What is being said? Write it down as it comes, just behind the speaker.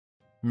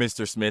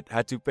Mr. Smith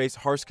had to face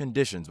harsh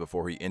conditions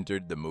before he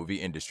entered the movie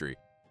industry,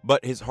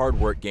 but his hard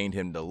work gained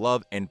him the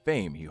love and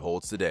fame he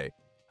holds today,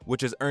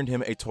 which has earned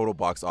him a total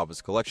box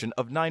office collection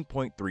of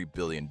 $9.3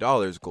 billion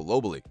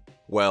globally.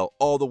 Well,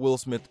 all the Will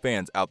Smith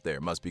fans out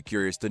there must be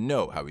curious to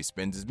know how he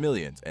spends his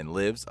millions and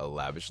lives a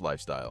lavish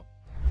lifestyle.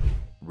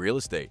 Real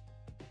estate.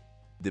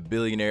 The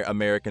billionaire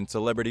American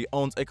celebrity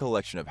owns a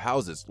collection of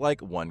houses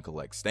like one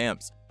collects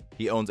stamps.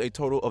 He owns a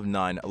total of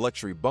 9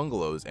 luxury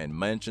bungalows and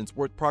mansions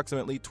worth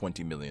approximately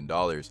 $20 million.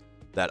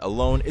 That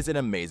alone is an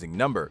amazing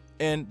number,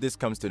 and this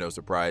comes to no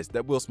surprise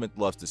that Will Smith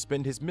loves to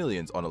spend his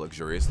millions on a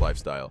luxurious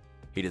lifestyle.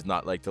 He does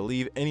not like to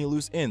leave any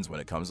loose ends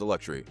when it comes to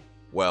luxury.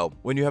 Well,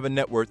 when you have a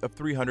net worth of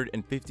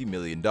 $350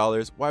 million,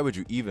 why would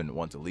you even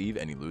want to leave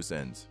any loose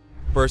ends?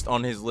 First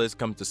on his list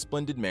comes the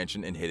splendid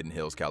mansion in Hidden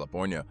Hills,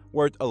 California,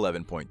 worth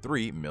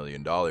 $11.3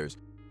 million,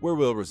 where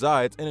Will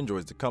resides and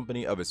enjoys the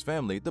company of his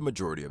family the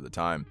majority of the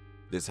time.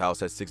 This house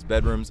has 6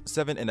 bedrooms,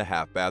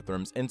 7.5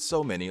 bathrooms, and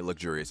so many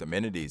luxurious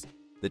amenities.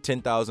 The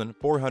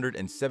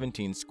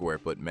 10,417 square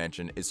foot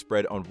mansion is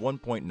spread on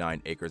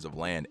 1.9 acres of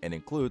land and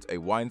includes a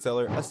wine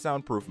cellar, a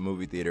soundproof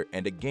movie theater,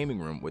 and a gaming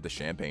room with a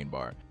champagne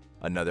bar.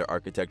 Another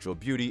architectural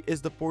beauty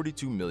is the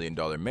 $42 million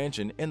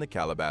mansion in the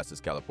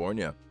Calabasas,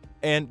 California.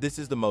 And this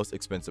is the most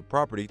expensive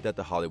property that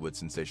the Hollywood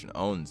sensation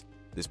owns.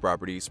 This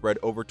property spread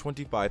over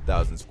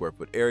 25,000 square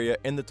foot area,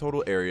 and the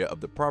total area of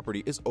the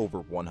property is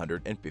over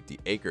 150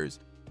 acres.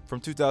 From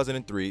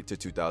 2003 to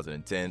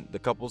 2010, the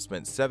couple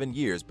spent 7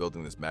 years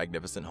building this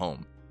magnificent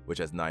home, which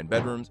has 9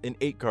 bedrooms, an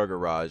 8-car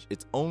garage,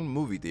 its own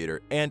movie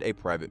theater, and a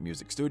private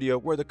music studio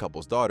where the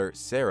couple's daughter,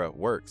 Sarah,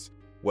 works.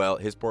 Well,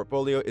 his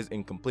portfolio is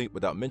incomplete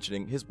without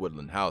mentioning his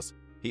Woodland house.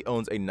 He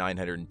owns a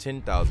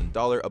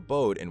 $910,000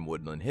 abode in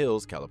Woodland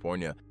Hills,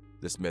 California.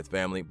 The Smith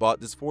family bought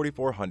this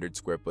 4,400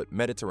 square foot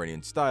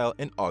Mediterranean style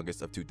in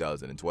August of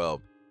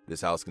 2012.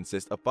 This house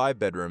consists of 5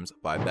 bedrooms,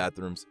 5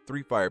 bathrooms,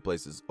 3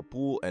 fireplaces, a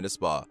pool, and a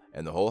spa,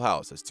 and the whole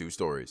house has 2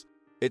 stories.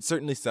 It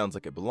certainly sounds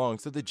like it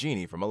belongs to the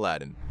genie from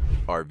Aladdin.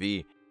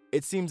 RV.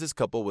 It seems this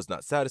couple was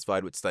not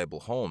satisfied with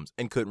stable homes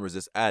and couldn't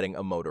resist adding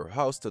a motor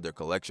house to their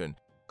collection.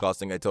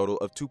 Costing a total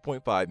of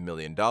 $2.5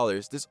 million,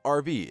 this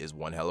RV is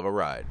one hell of a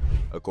ride.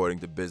 According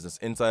to Business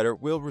Insider,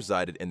 Will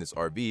resided in this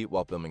RV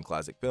while filming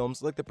classic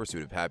films like The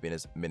Pursuit of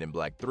Happiness, Men in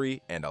Black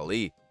 3, and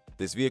Ali.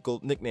 This vehicle,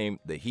 nicknamed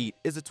The Heat,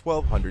 is a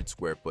 1,200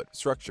 square foot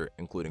structure,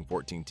 including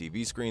 14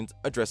 TV screens,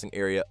 a dressing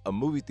area, a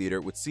movie theater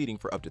with seating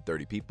for up to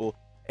 30 people,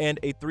 and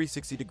a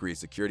 360-degree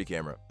security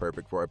camera,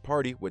 perfect for a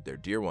party with their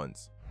dear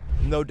ones.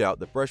 No doubt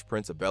the Fresh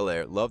Prince of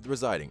Bel-Air loved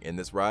residing in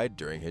this ride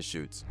during his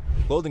shoots.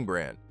 Clothing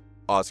brand.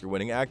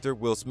 Oscar-winning actor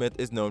Will Smith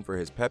is known for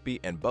his peppy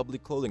and bubbly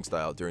clothing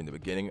style during the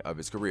beginning of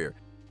his career,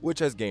 which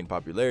has gained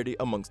popularity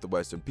amongst the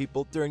Western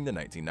people during the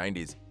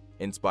 1990s.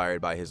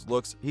 Inspired by his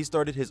looks, he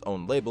started his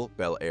own label,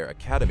 Bel-Air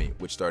Academy,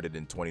 which started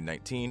in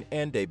 2019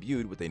 and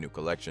debuted with a new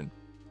collection.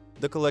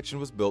 The collection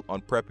was built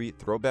on preppy,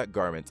 throwback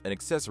garments and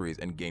accessories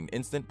and gained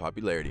instant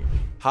popularity.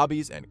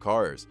 Hobbies and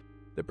cars.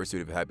 The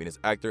Pursuit of Happiness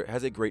actor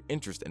has a great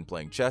interest in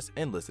playing chess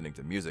and listening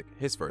to music,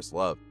 his first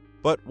love.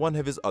 But one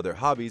of his other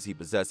hobbies he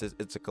possesses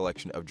is a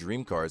collection of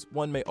dream cars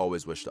one may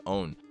always wish to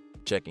own.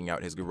 Checking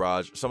out his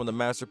garage, some of the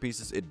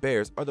masterpieces it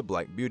bears are the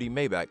Black Beauty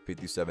Maybach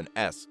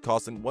 57S,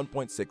 costing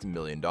 $1.6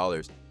 million.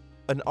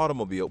 An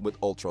automobile with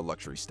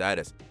ultra-luxury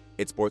status.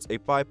 It sports a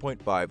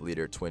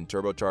 5.5-liter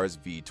twin-turbocharged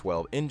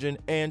V12 engine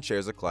and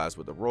shares a class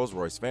with the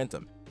Rolls-Royce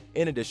Phantom,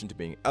 in addition to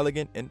being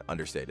elegant and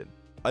understated.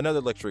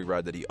 Another luxury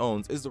ride that he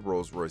owns is the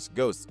Rolls-Royce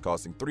Ghost,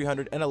 costing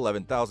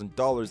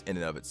 $311,000 in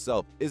and of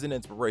itself is an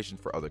inspiration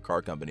for other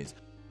car companies.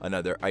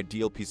 Another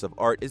ideal piece of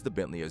art is the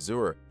Bentley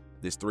Azure.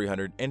 This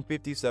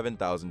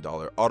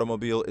 $357,000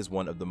 automobile is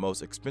one of the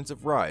most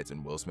expensive rides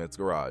in Will Smith's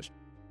garage.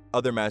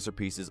 Other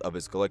masterpieces of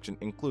his collection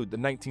include the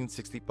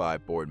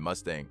 1965 Ford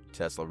Mustang,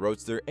 Tesla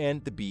Roadster,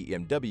 and the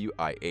BMW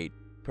i8.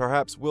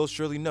 Perhaps Will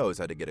surely knows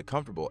how to get a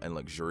comfortable and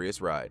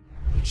luxurious ride.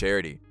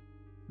 Charity.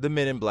 The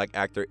Men in Black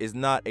actor is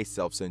not a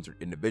self-centered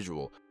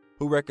individual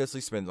who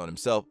recklessly spends on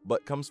himself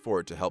but comes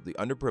forward to help the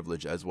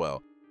underprivileged as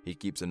well. He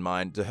keeps in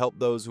mind to help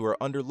those who are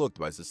underlooked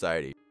by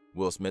society.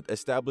 Will Smith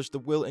established the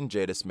Will and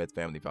Jada Smith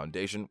Family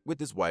Foundation with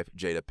his wife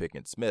Jada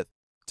Pinkett Smith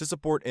to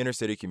support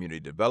inner-city community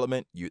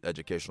development, youth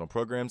educational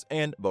programs,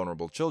 and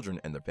vulnerable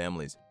children and their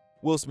families.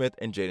 Will Smith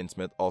and Jaden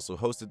Smith also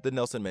hosted the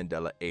Nelson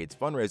Mandela AIDS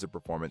fundraiser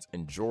performance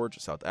in George,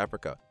 South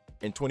Africa.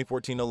 In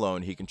 2014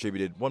 alone, he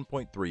contributed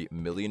 $1.3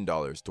 million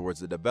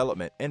towards the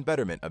development and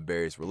betterment of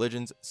various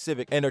religions,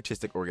 civic, and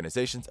artistic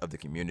organizations of the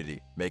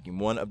community, making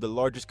one of the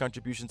largest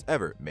contributions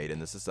ever made in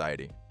the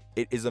society.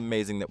 It is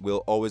amazing that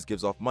Will always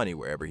gives off money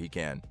wherever he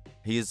can.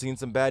 He has seen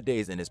some bad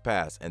days in his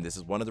past, and this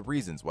is one of the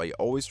reasons why he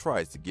always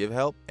tries to give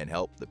help and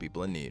help the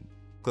people in need.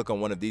 Click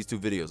on one of these 2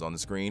 videos on the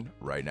screen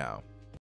right now.